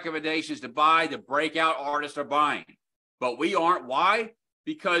making recommendations to buy. The breakout artists are buying. But we aren't. Why?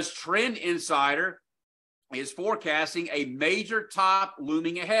 Because Trend Insider is forecasting a major top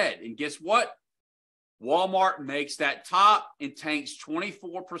looming ahead. And guess what? Walmart makes that top and tanks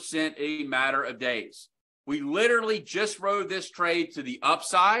 24% in a matter of days. We literally just rode this trade to the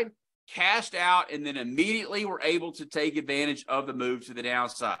upside, cashed out, and then immediately were able to take advantage of the move to the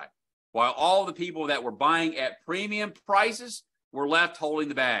downside, while all the people that were buying at premium prices were left holding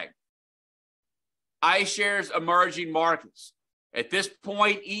the bag. iShares emerging markets. At this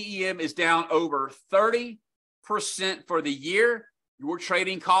point, EEM is down over 30% for the year. Your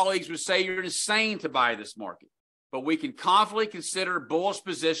trading colleagues would say you're insane to buy this market, but we can confidently consider bullish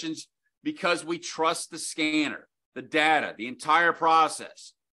positions because we trust the scanner, the data, the entire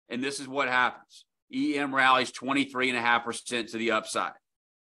process. And this is what happens. EM rallies 23.5% to the upside.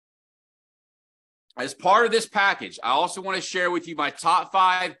 As part of this package, I also want to share with you my top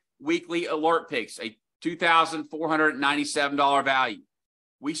 5 weekly alert picks, a $2,497 value.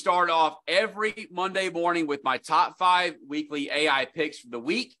 We start off every Monday morning with my top 5 weekly AI picks for the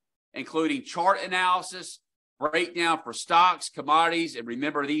week, including chart analysis, breakdown for stocks, commodities, and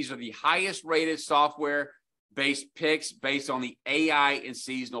remember, these are the highest rated software-based picks based on the AI and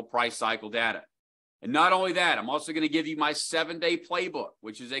seasonal price cycle data. And not only that, I'm also going to give you my 7-day playbook,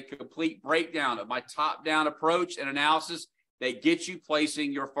 which is a complete breakdown of my top-down approach and analysis that gets you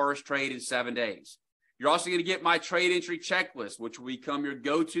placing your first trade in 7 days. You're also going to get my trade entry checklist, which will become your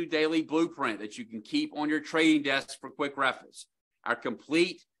go-to daily blueprint that you can keep on your trading desk for quick reference. Our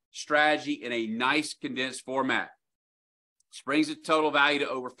complete strategy in a nice condensed format. Which brings the total value to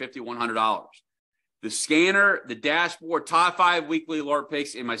over $5,100. The scanner, the dashboard, top 5 weekly alert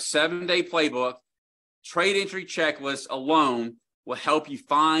picks in my 7-day playbook, trade entry checklist alone will help you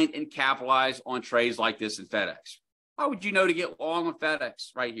find and capitalize on trades like this in FedEx. How would you know to get long on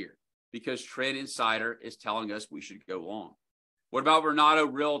FedEx? Right here. Because Trend Insider is telling us we should go long. What about Renato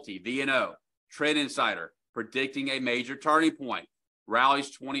Realty, VNO? Trend Insider predicting a major turning point.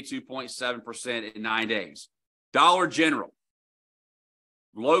 Rallies 22.7% in 9 days. Dollar General,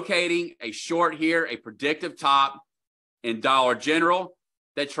 locating a short here, a predictive top in Dollar General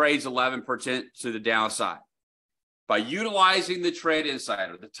that trades 11% to the downside. By utilizing the Trend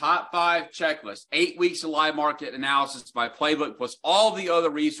Insider, the top 5 checklist, 8 weeks of live market analysis, my playbook, plus all the other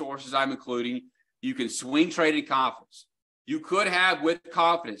resources I'm including, you can swing trade in confidence. You could have, with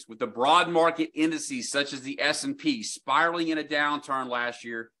confidence, with the broad market indices such as the S&P spiraling in a downturn last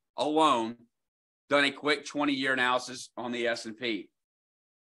year alone, done a quick 20-year analysis on the S&P.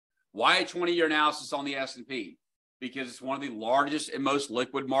 Why a 20-year analysis on the S&P? Because it's one of the largest and most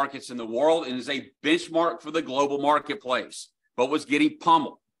liquid markets in the world and is a benchmark for the global marketplace, but was getting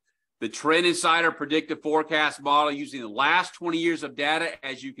pummeled. The Trend Insider predictive forecast model using the last 20 years of data,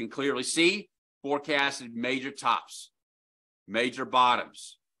 as you can clearly see, forecasted major tops, major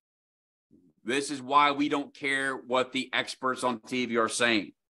bottoms. This is why we don't care what the experts on TV are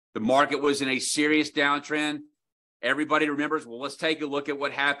saying. The market was in a serious downtrend. Everybody remembers, well, let's take a look at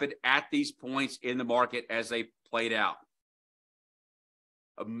what happened at these points in the market as they played out.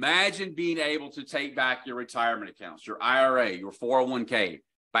 Imagine being able to take back your retirement accounts, your IRA, your 401k,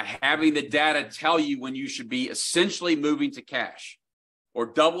 by having the data tell you when you should be essentially moving to cash or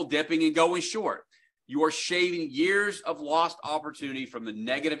double dipping and going short. You are shaving years of lost opportunity from the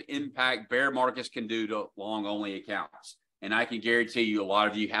negative impact bear markets can do to long-only accounts. And I can guarantee you a lot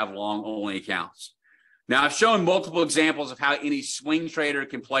of you have long-only accounts. Now, I've shown multiple examples of how any swing trader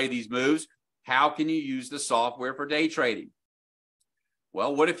can play these moves. How can you use the software for day trading?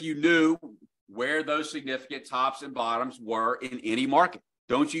 Well, what if you knew where those significant tops and bottoms were in any market?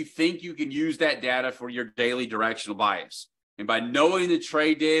 Don't you think you can use that data for your daily directional bias? And by knowing the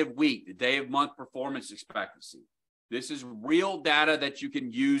trade day of week, the day of month performance expectancy, this is real data that you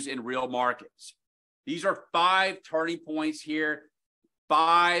can use in real markets. These are 5 turning points here,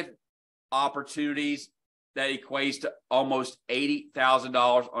 5 opportunities that equates to almost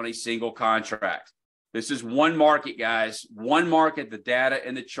 $80,000 on a single contract. This is one market, guys. One market. The data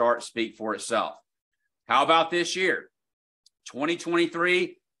and the chart speak for itself. How about this year?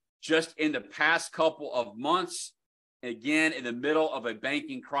 2023, just in the past couple of months, again, in the middle of a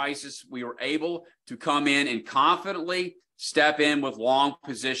banking crisis, we were able to come in and confidently step in with long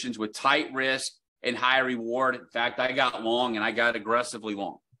positions with tight risk and high reward. In fact, I got long and I got aggressively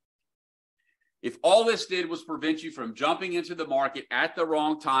long. If all this did was prevent you from jumping into the market at the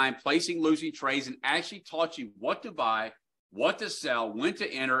wrong time, placing losing trades, and actually taught you what to buy, what to sell, when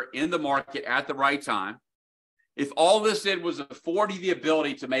to enter in the market at the right time, if all this did was afford you the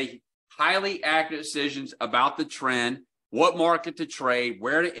ability to make highly accurate decisions about the trend, what market to trade,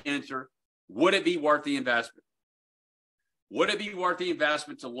 where to enter, would it be worth the investment? Would it be worth the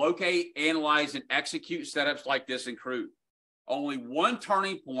investment to locate, analyze, and execute setups like this in crude? Only one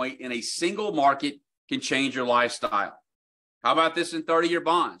turning point in a single market can change your lifestyle. How about this in 30-year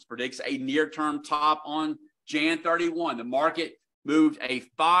bonds? Predicts a near-term top on Jan 31. The market moved a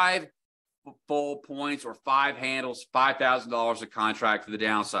 5 full points or 5 handles, $5,000 a contract to the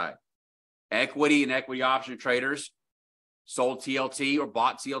downside. Equity and equity option traders sold TLT or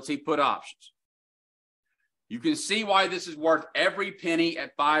bought TLT put options. You can see why this is worth every penny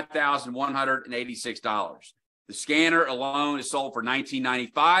at $5,186. The scanner alone is sold for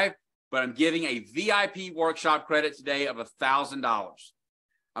 $19.95, but I'm giving a VIP workshop credit today of $1,000.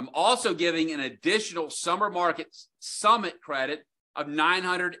 I'm also giving an additional summer market summit credit of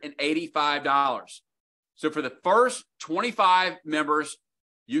 $985. So for the first 25 members,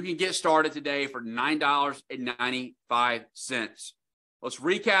 you can get started today for $9.95. Let's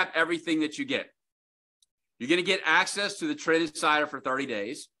recap everything that you get. You're going to get access to the Trend Insider for 30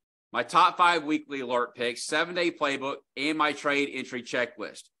 days, my top 5 weekly alert picks, 7-day playbook, and my trade entry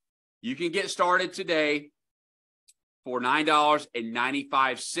checklist. You can get started today for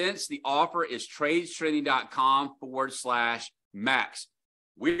 $9.95. The offer is tradestrending.com/max.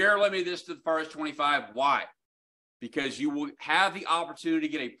 We are limiting this to the first 25. Why? Because you will have the opportunity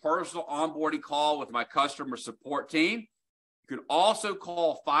to get a personal onboarding call with my customer support team. You can also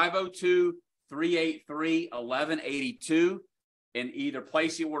call 502-383-1182 and either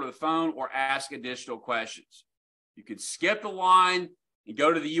place the order on the phone or ask additional questions. You can skip the line and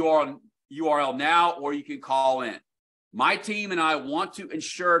go to the URL now, or you can call in. My team and I want to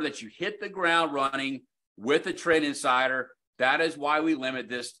ensure that you hit the ground running with the Trend Insider. That is why we limit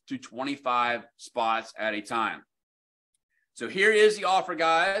this to 25 spots at a time. So here is the offer,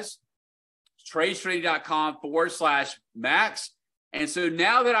 guys. TradeStream.com/max. And so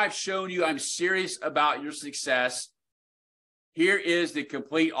now that I've shown you I'm serious about your success, here is the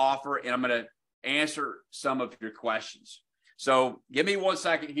complete offer, and I'm going to answer some of your questions. So give me 1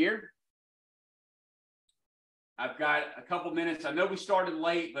 second here. I've got a couple minutes. I know we started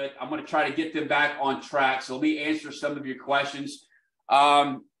late, but I'm going to try to get them back on track. So let me answer some of your questions.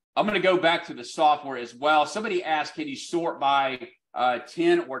 I'm going to go back to the software as well. Somebody asked, can you sort by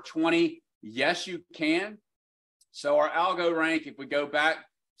 10 or 20? Yes, you can. So our algo rank, if we go back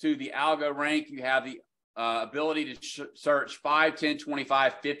to the algo rank, you have the ability to search 5, 10,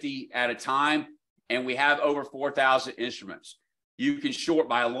 25, 50 at a time. And we have over 4,000 instruments. You can short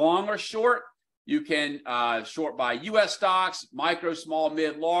by long or short. You can short by U.S. stocks, micro, small,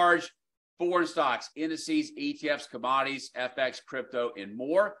 mid, large, foreign stocks, indices, ETFs, commodities, FX, crypto, and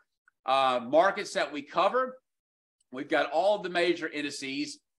more. Markets that we cover, we've got all of the major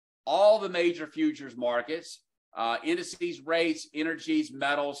indices, all the major futures markets, indices, rates, energies,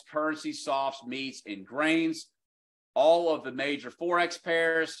 metals, currencies, softs, meats, and grains, all of the major Forex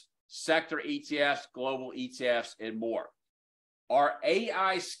pairs, sector ETFs, global ETFs, and more. Our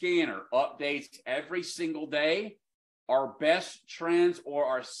AI scanner updates every single day. Our best trends or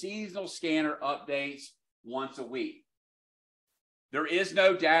our seasonal scanner updates once a week. There is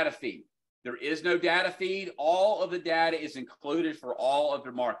no data feed. There is no data feed. All of the data is included for all of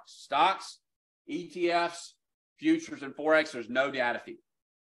the markets. Stocks, ETFs, futures, and Forex, there's no data feed.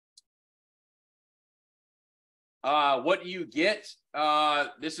 What do you get?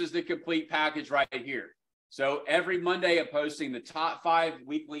 This is the complete package right here. So every Monday, I'm posting the top 5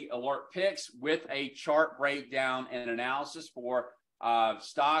 weekly alert picks with a chart breakdown and analysis for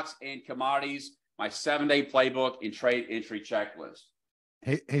stocks and commodities, my 7-day playbook and trade entry checklist.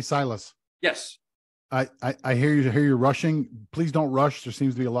 Hey, Silas. Yes. I hear you're rushing. Please don't rush. There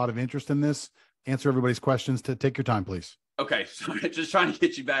seems to be a lot of interest in this. Answer everybody's questions. Take your time, please. Okay, so just trying to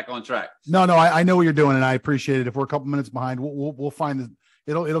get you back on track. No, I know what you're doing, and I appreciate it. If we're a couple minutes behind, we'll find that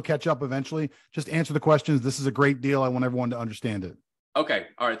it'll catch up eventually. Just answer the questions. This is a great deal. I want everyone to understand it. Okay,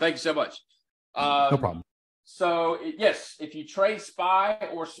 all right. Thank you so much. No problem. So yes, if you trade SPY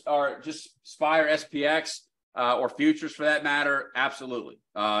or just SPY or SPX or futures for that matter, absolutely.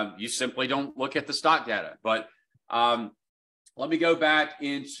 You simply don't look at the stock data. But let me go back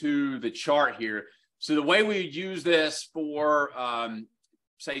into the chart here. So the way we would use this for,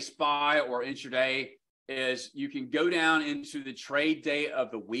 say, SPY or intraday is you can go down into the trade day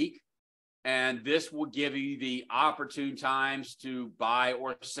of the week, and this will give you the opportune times to buy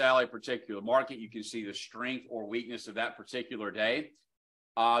or sell a particular market. You can see the strength or weakness of that particular day.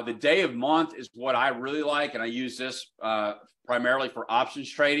 The day of month is what I really like, and I use this primarily for options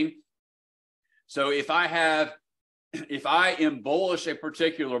trading. So if I am bullish a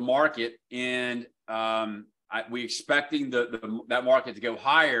particular market and we expecting that market to go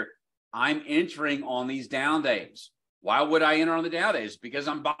higher, I'm entering on these down days. Why would I enter on the down days? Because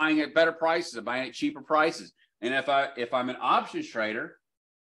I'm buying at better prices. I'm buying at cheaper prices. And if I'm an options trader,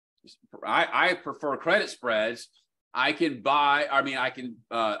 I prefer credit spreads. I can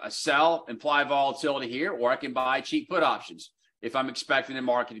sell implied volatility here, or I can buy cheap put options if I'm expecting the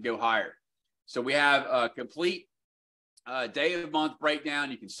market to go higher. So we have a complete day of month breakdown.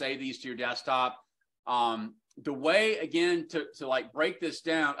 You can save these to your desktop. The way, again, to like break this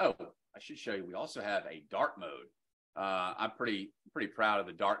down. Oh, I should show you. We also have a dark mode. I'm pretty proud of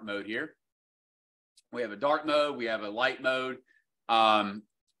the dark mode here. We have a dark mode. We have a light mode.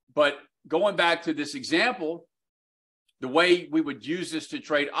 But going back to this example, the way we would use this to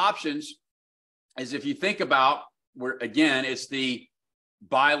trade options is if you think about it's the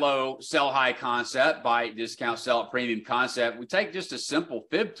buy low, sell high concept, buy discount, sell at premium concept. We take just a simple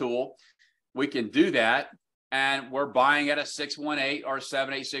fib tool. We can do that. And we're buying at a 618 or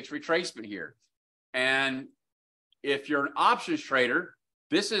 786 retracement here. And if you're an options trader,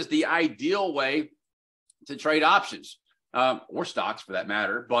 this is the ideal way to trade options or stocks for that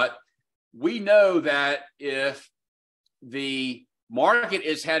matter. But we know that if the market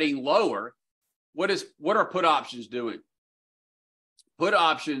is heading lower, what are put options doing? Put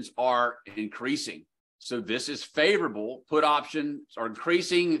options are increasing. So this is favorable. Put options are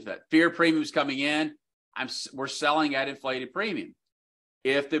increasing. That fear premium is coming in. We're selling at inflated premium.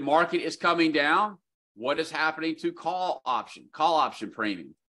 If the market is coming down, what is happening to call option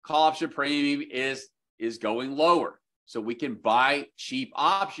premium? Call option premium is going lower. So we can buy cheap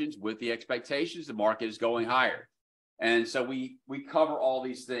options with the expectations the market is going higher. And so we cover all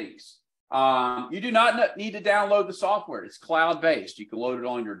these things. You do not need to download the software. It's cloud-based. You can load it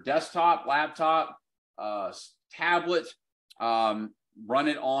on your desktop, laptop, tablet, run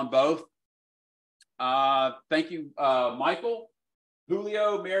it on both. Thank you, Michael,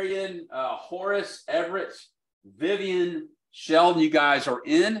 Julio, Marion, Horace, Everett, Vivian, Sheldon, you guys are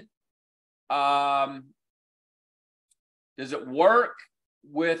in. Does it work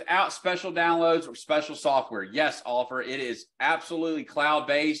without special downloads or special software? Yes, Oliver, it is absolutely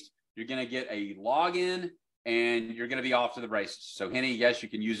cloud-based. You're going to get a login and you're going to be off to the races. So, Henny, yes, you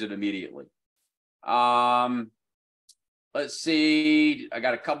can use it immediately. Let's see. I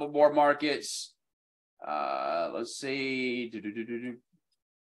got a couple more markets. Let's see.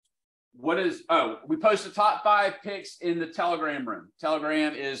 We post the top 5 picks in the Telegram room.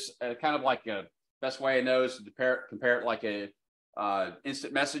 Telegram is kind of like a best way I know is to compare it like a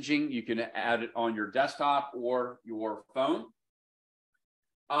instant messaging. You can add it on your desktop or your phone.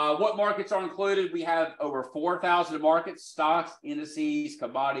 What markets are included? We have over 4,000 markets, stocks, indices,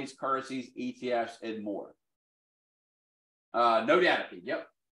 commodities, currencies, ETFs, and more. No data feed. Yep.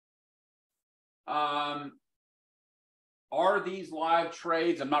 Are these live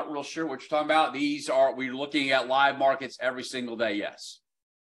trades? I'm not real sure what you're talking about. We're looking at live markets every single day. Yes.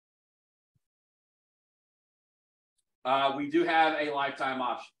 We do have a lifetime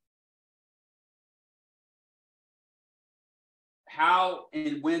option. How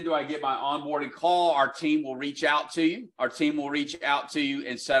and when do I get my onboarding call? Our team will reach out to you. Our team will reach out to you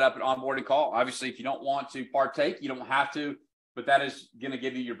and set up an onboarding call. Obviously, if you don't want to partake, you don't have to, but that is going to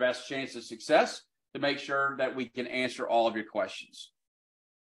give you your best chance of success to make sure that we can answer all of your questions.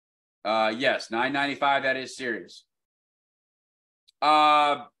 Yes, $9.95. That is serious.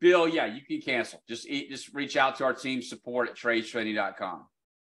 Bill, yeah, you can cancel. Just reach out to our team support at tradestraining.com.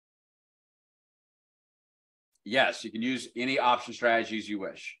 Yes, you can use any option strategies you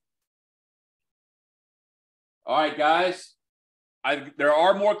wish. All right, guys. There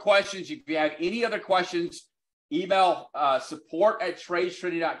are more questions. If you have any other questions, email support at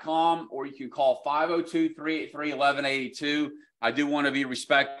tradestraining.com, or you can call 502-383-1182. I do want to be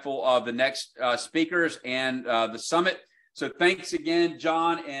respectful of the next speakers and the summit. So thanks again,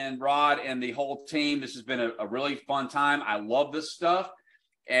 John and Rod and the whole team. This has been a really fun time. I love this stuff.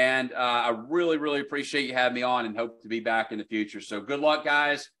 And I really, really appreciate you having me on and hope to be back in the future. So good luck,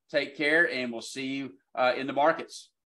 guys. Take care, and we'll see you in the markets.